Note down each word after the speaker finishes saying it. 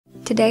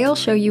Today I'll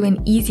show you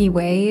an easy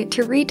way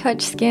to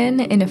retouch skin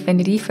in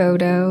Affinity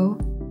Photo.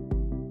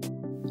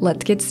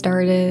 Let's get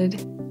started.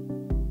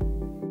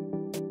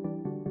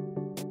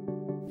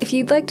 If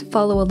you'd like to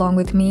follow along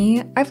with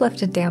me, I've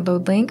left a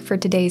download link for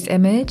today's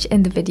image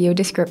in the video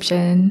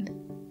description.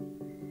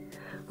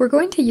 We're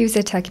going to use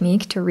a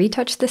technique to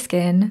retouch the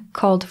skin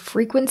called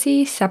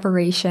frequency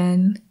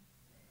separation.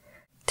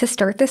 To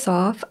start this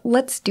off,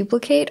 let's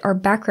duplicate our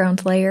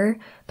background layer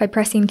by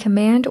pressing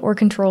Command or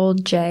Control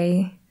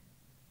J.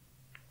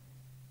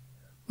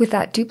 With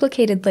that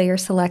duplicated layer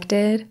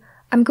selected,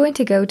 I'm going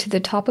to go to the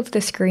top of the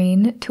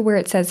screen to where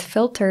it says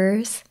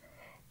Filters.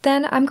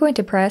 Then I'm going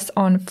to press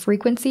on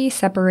Frequency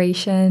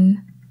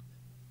Separation.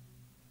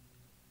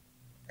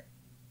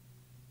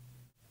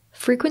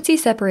 Frequency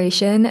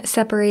separation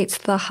separates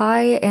the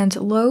high and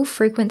low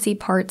frequency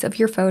parts of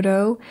your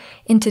photo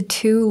into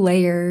two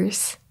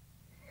layers.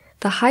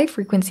 The high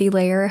frequency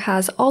layer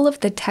has all of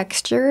the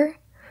texture,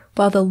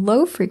 while the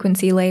low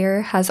frequency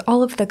layer has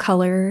all of the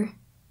color.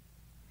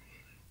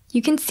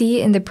 You can see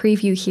in the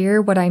preview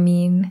here what I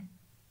mean.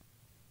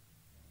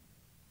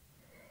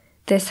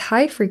 This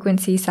high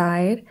frequency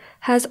side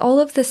has all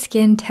of the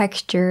skin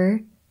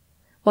texture,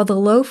 while the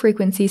low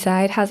frequency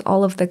side has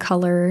all of the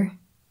color.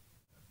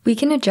 We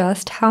can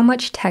adjust how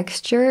much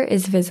texture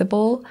is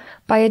visible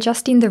by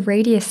adjusting the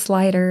radius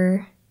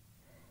slider.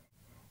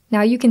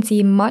 Now you can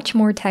see much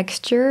more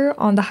texture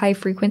on the high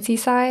frequency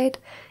side,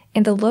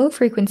 and the low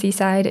frequency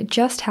side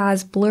just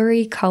has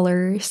blurry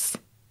colors.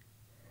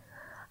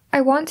 I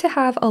want to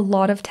have a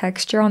lot of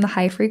texture on the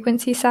high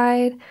frequency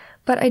side,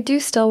 but I do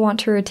still want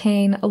to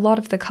retain a lot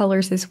of the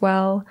colors as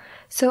well,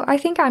 so I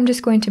think I'm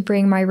just going to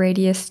bring my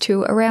radius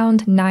to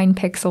around 9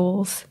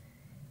 pixels.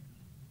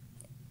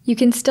 You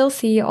can still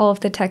see all of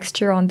the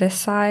texture on this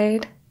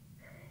side,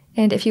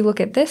 and if you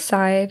look at this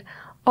side,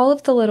 all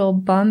of the little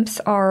bumps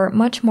are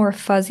much more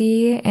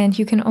fuzzy and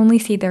you can only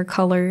see their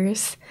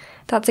colors.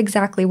 That's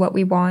exactly what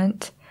we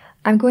want.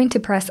 I'm going to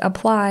press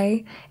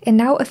Apply, and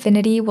now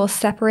Affinity will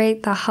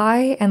separate the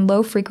high and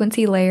low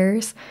frequency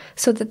layers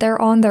so that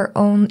they're on their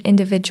own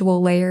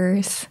individual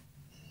layers.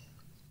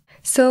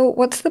 So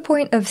what's the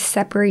point of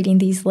separating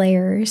these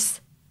layers?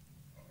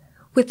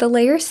 With the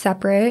layers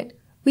separate,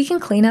 we can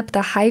clean up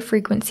the high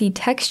frequency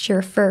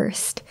texture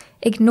first,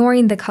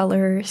 ignoring the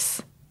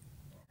colors.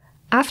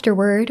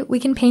 Afterward, we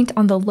can paint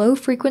on the low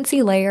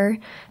frequency layer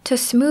to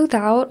smooth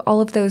out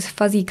all of those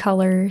fuzzy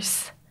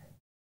colors.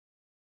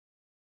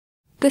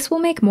 This will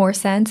make more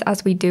sense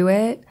as we do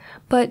it,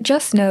 but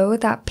just know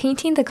that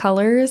painting the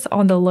colors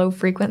on the low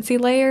frequency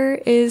layer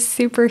is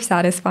super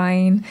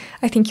satisfying.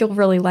 I think you'll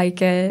really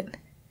like it.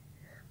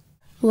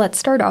 Let's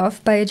start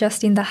off by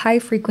adjusting the high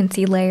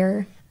frequency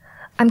layer.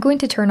 I'm going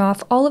to turn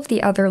off all of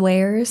the other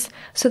layers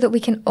so that we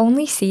can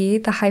only see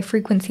the high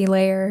frequency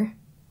layer.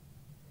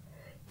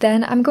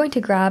 Then I'm going to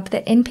grab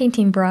the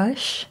in-painting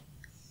brush,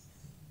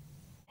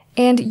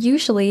 and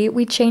usually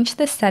we change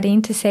the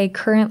setting to say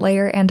current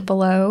layer and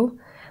below,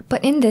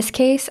 but in this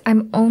case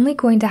I'm only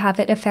going to have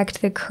it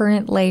affect the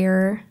current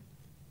layer.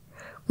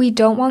 We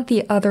don't want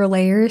the other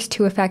layers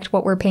to affect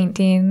what we're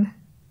painting.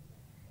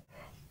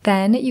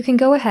 Then you can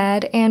go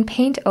ahead and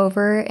paint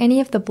over any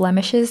of the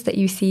blemishes that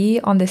you see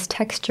on this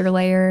texture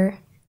layer.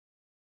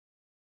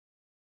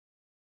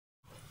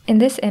 In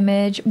this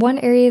image, one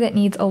area that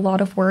needs a lot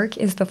of work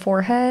is the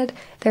forehead.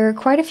 There are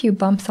quite a few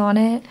bumps on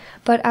it,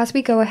 but as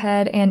we go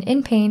ahead and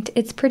in-paint,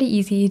 it's pretty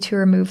easy to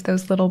remove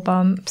those little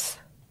bumps.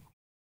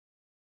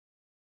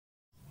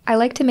 I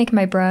like to make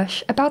my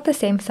brush about the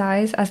same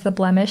size as the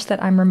blemish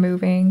that I'm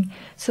removing,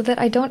 so that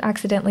I don't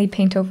accidentally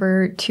paint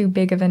over too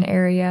big of an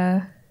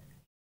area.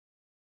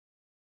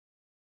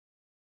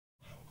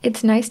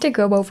 It's nice to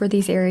go over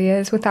these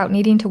areas without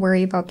needing to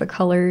worry about the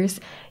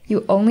colors.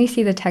 You only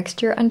see the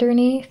texture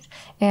underneath,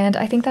 and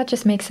I think that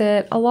just makes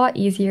it a lot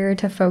easier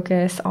to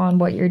focus on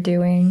what you're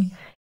doing.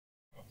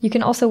 You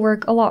can also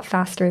work a lot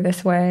faster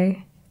this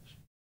way.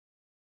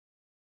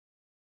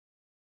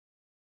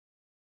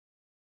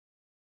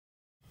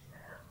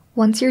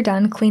 Once you're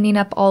done cleaning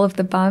up all of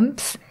the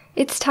bumps,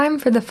 it's time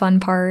for the fun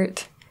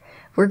part.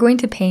 We're going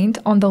to paint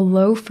on the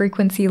low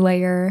frequency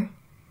layer.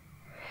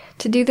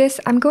 To do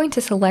this, I'm going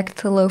to select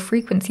the low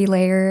frequency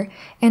layer,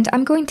 and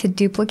I'm going to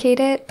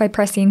duplicate it by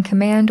pressing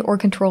Command or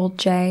Control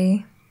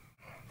J.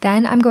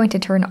 Then I'm going to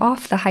turn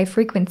off the high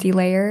frequency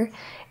layer,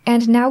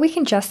 and now we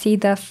can just see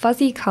the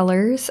fuzzy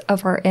colors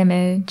of our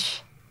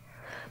image.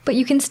 But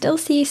you can still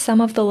see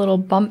some of the little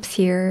bumps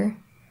here.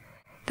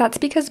 That's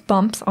because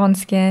bumps on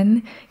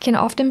skin can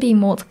often be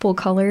multiple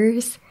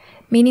colors,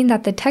 meaning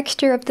that the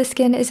texture of the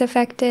skin is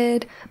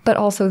affected, but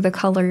also the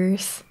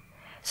colors.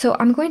 So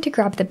I'm going to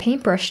grab the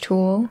paintbrush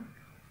tool,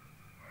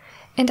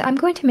 and I'm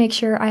going to make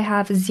sure I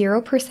have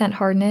 0%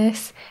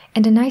 hardness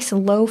and a nice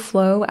low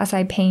flow as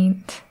I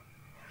paint.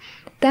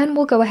 Then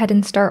we'll go ahead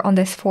and start on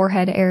this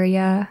forehead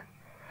area.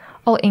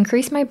 I'll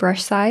increase my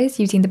brush size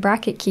using the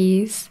bracket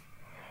keys.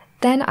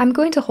 Then I'm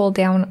going to hold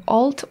down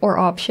Alt or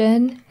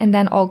Option, and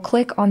then I'll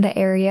click on the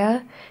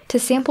area to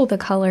sample the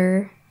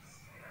color.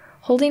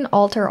 Holding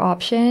Alt or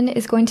Option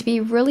is going to be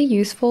really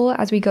useful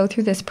as we go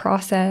through this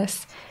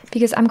process,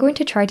 because I'm going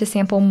to try to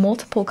sample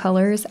multiple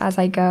colors as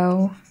I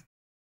go.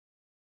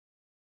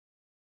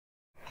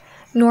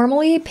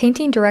 Normally,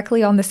 painting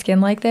directly on the skin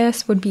like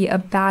this would be a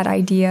bad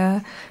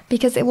idea,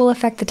 because it will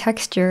affect the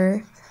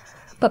texture.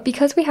 But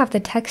because we have the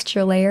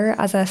texture layer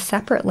as a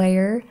separate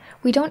layer,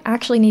 we don't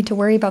actually need to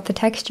worry about the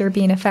texture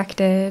being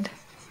affected.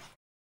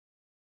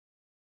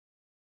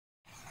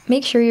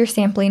 Make sure you're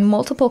sampling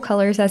multiple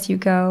colors as you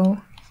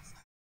go.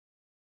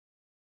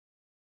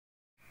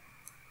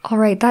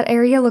 Alright, that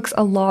area looks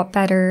a lot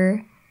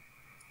better.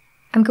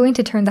 I'm going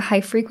to turn the high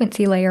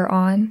frequency layer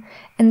on,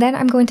 and then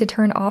I'm going to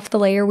turn off the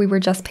layer we were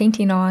just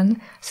painting on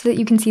so that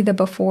you can see the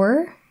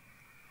before.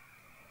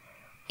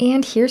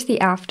 And here's the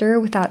after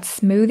with that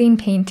smoothing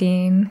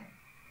painting.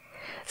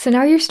 So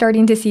now you're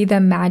starting to see the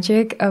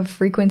magic of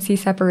frequency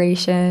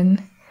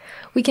separation.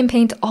 We can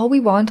paint all we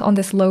want on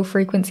this low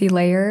frequency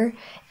layer,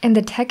 and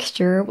the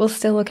texture will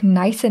still look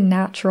nice and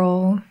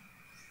natural.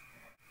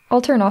 I'll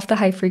turn off the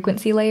high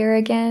frequency layer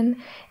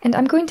again, and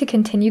I'm going to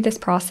continue this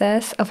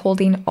process of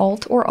holding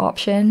Alt or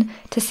Option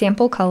to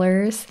sample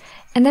colors,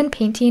 and then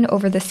painting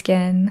over the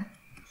skin.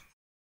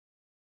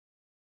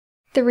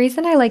 The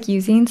reason I like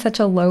using such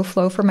a low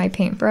flow for my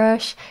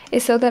paintbrush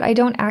is so that I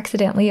don't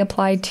accidentally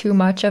apply too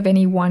much of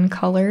any one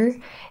color,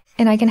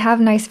 and I can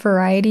have nice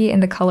variety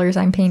in the colors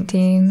I'm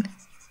painting.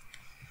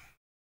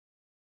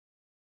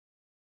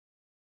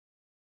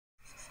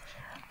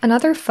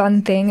 Another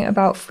fun thing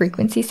about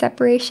frequency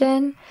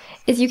separation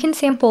is you can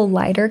sample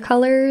lighter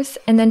colors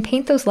and then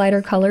paint those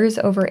lighter colors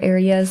over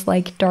areas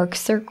like dark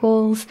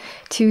circles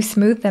to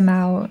smooth them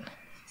out.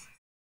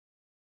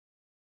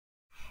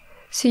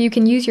 So you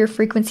can use your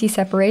frequency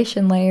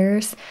separation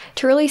layers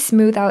to really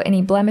smooth out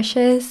any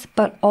blemishes,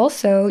 but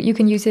also you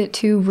can use it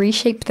to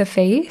reshape the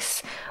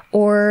face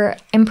or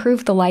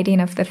improve the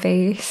lighting of the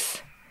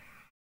face.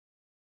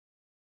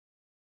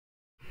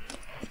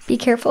 Be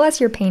careful as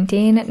you're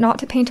painting not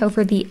to paint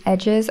over the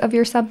edges of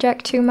your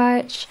subject too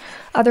much,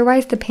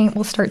 otherwise the paint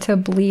will start to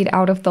bleed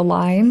out of the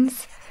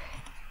lines.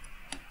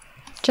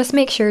 Just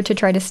make sure to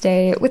try to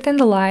stay within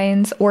the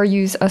lines or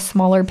use a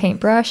smaller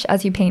paintbrush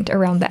as you paint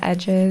around the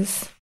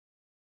edges.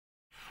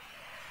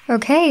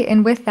 Okay,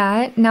 and with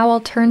that, now I'll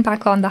turn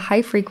back on the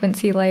high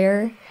frequency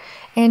layer,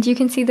 and you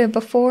can see the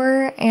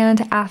before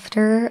and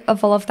after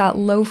of all of that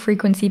low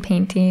frequency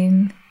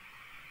painting.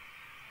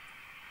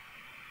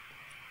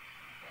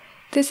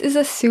 This is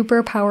a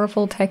super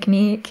powerful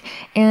technique,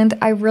 and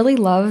I really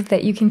love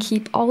that you can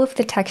keep all of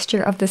the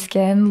texture of the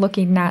skin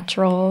looking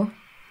natural.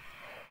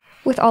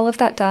 With all of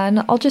that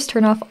done, I'll just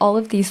turn off all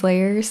of these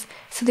layers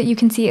so that you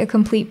can see a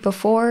complete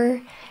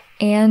before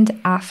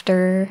and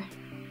after.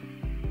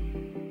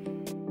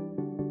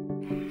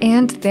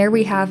 And there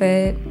we have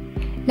it.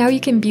 Now you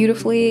can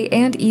beautifully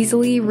and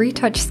easily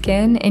retouch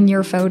skin in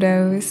your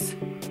photos.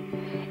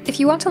 If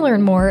you want to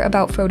learn more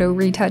about photo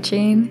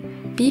retouching,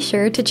 be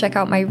sure to check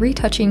out my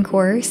retouching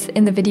course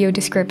in the video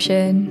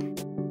description.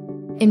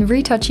 In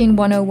Retouching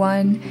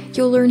 101,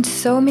 you'll learn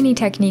so many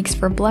techniques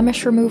for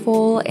blemish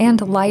removal and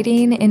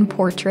lighting in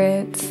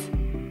portraits.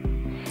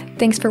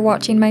 Thanks for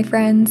watching, my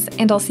friends,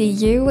 and I'll see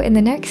you in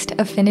the next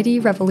Affinity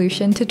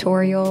Revolution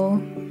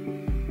tutorial.